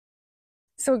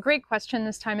So a great question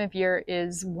this time of year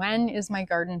is, when is my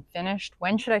garden finished?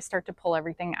 When should I start to pull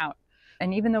everything out?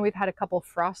 And even though we've had a couple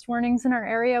frost warnings in our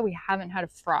area, we haven't had a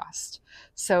frost.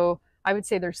 So I would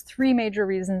say there's three major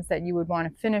reasons that you would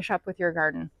want to finish up with your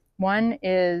garden. One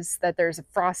is that there's a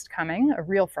frost coming, a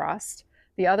real frost.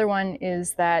 The other one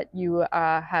is that you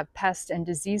have pest and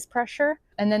disease pressure.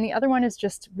 And then the other one is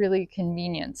just really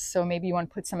convenience. So maybe you want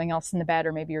to put something else in the bed,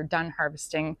 or maybe you're done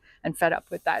harvesting and fed up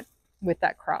with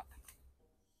that crop.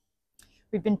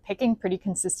 We've been picking pretty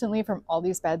consistently from all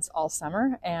these beds all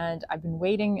summer, and I've been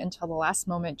waiting until the last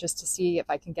moment just to see if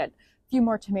I can get a few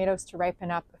more tomatoes to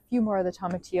ripen up, a few more of the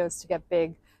tomatillos to get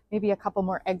big, maybe a couple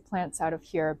more eggplants out of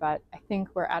here, but I think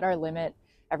we're at our limit.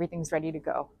 Everything's ready to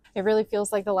go. It really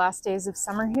feels like the last days of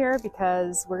summer here,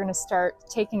 because we're going to start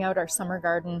taking out our summer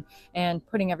garden and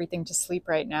putting everything to sleep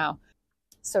right now.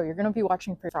 So you're going to be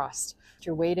watching for frost.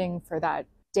 You're waiting for that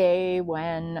day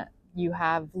when you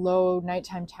have low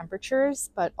nighttime temperatures,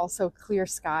 but also clear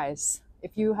skies.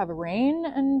 If you have rain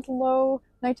and low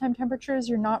nighttime temperatures,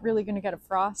 you're not really going to get a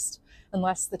frost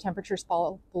unless the temperatures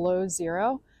fall below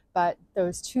zero. But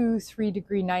those 2-3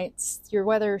 degree nights, your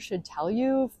weather should tell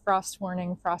you frost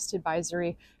warning, frost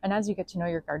advisory. And as you get to know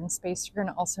your garden space, you're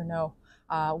going to also know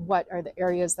what are the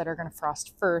areas that are going to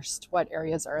frost first, what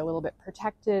areas are a little bit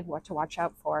protected, what to watch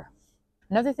out for.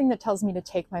 Another thing that tells me to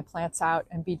take my plants out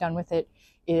and be done with it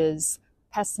is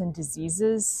pests and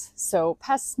diseases. So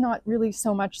pests, not really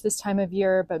so much this time of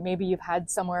year, but maybe you've had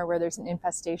somewhere where there's an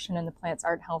infestation and the plants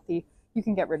aren't healthy. You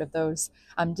can get rid of those.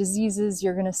 Diseases,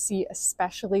 you're going to see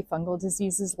especially fungal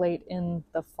diseases late in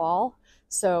the fall.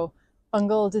 So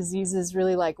fungal diseases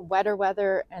really like wetter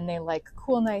weather, and they like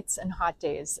cool nights and hot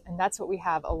days. And that's what we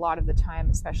have a lot of the time,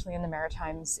 especially in the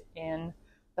Maritimes in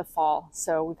the fall.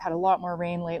 So we've had a lot more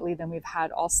rain lately than we've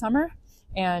had all summer.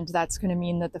 And that's going to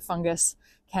mean that the fungus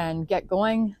can get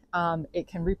going, it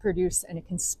can reproduce, and it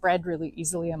can spread really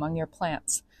easily among your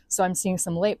plants. So I'm seeing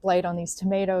some late blight on these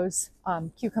tomatoes,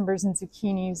 cucumbers and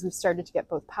zucchinis. We've started to get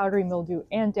both powdery mildew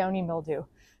and downy mildew.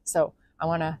 So I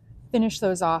want to finish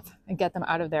those off and get them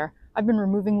out of there. I've been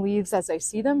removing leaves as I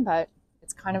see them, but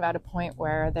it's kind of at a point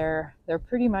where they're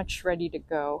pretty much ready to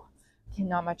go.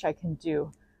 Not much I can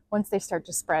do. Once they start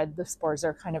to spread, the spores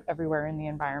are kind of everywhere in the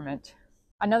environment.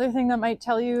 Another thing that might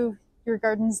tell you your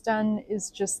garden's done is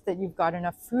just that you've got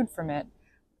enough food from it.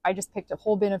 I just picked a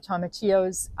whole bin of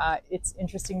tomatillos. It's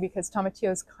interesting because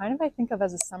tomatillos kind of I think of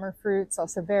as a summer fruit,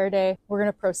 salsa verde. We're going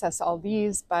to process all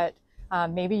these, but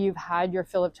maybe you've had your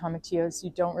fill of tomatillos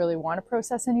you don't really want to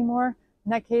process anymore.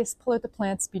 In that case, pull out the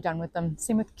plants, be done with them.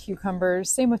 Same with cucumbers,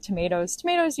 same with tomatoes.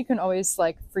 Tomatoes you can always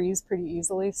like freeze pretty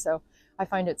easily, so I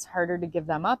find it's harder to give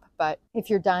them up. But if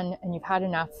you're done and you've had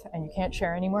enough and you can't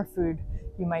share any more food,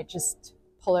 you might just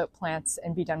pull out plants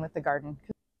and be done with the garden.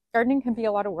 Gardening can be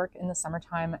a lot of work in the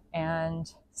summertime,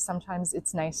 and sometimes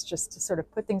it's nice just to sort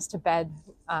of put things to bed,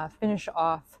 finish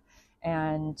off,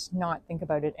 and not think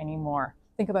about it anymore.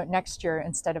 Think about next year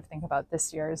instead of think about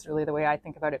this year is really the way I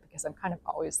think about it, because I'm kind of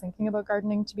always thinking about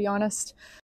gardening, to be honest.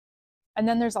 And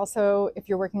then there's also if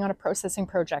you're working on a processing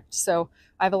project. So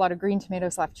I have a lot of green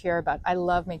tomatoes left here, but I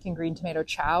love making green tomato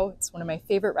chow. It's one of my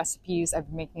favorite recipes. I've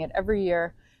been making it every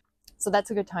year. So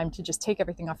that's a good time to just take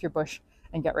everything off your bush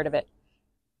and get rid of it.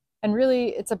 And really,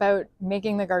 it's about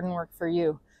making the garden work for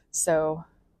you. So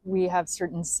we have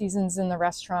certain seasons in the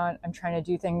restaurant. I'm trying to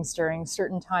do things during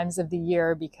certain times of the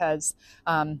year because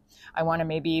I want to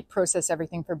maybe process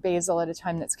everything for basil at a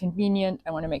time that's convenient.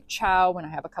 I want to make chow when I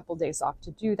have a couple days off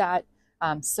to do that.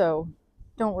 So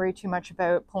don't worry too much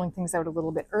about pulling things out a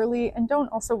little bit early, and don't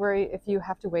also worry if you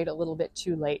have to wait a little bit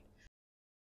too late.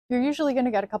 You're usually going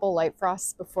to get a couple light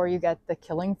frosts before you get the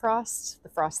killing frost, the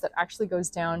frost that actually goes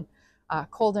down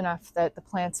cold enough that the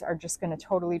plants are just going to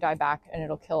totally die back and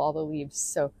it'll kill all the leaves.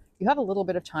 So you have a little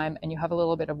bit of time and you have a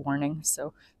little bit of warning.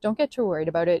 So don't get too worried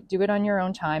about it. Do it on your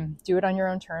own time. Do it on your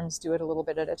own terms. Do it a little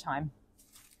bit at a time.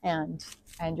 And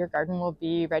your garden will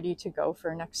be ready to go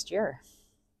for next year.